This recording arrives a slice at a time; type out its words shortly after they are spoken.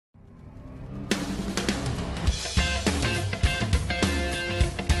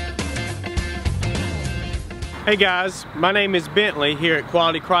Hey guys, my name is Bentley here at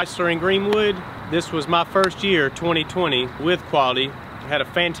Quality Chrysler in Greenwood. This was my first year, 2020, with Quality. I had a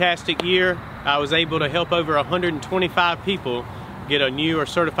fantastic year. I was able to help over 125 people get a new or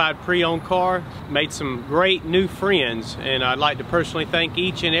certified pre-owned car, made some great new friends, and I'd like to personally thank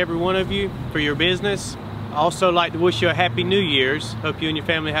each and every one of you for your business. I also like to wish you a happy New Year's. Hope you and your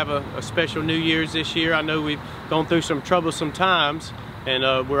family have a special New Year's this year. I know we've gone through some troublesome times,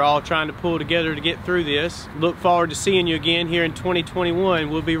 and we're all trying to pull together to get through this. Look forward to seeing you again here in 2021.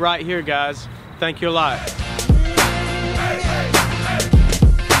 We'll be right here, guys. Thank you a lot.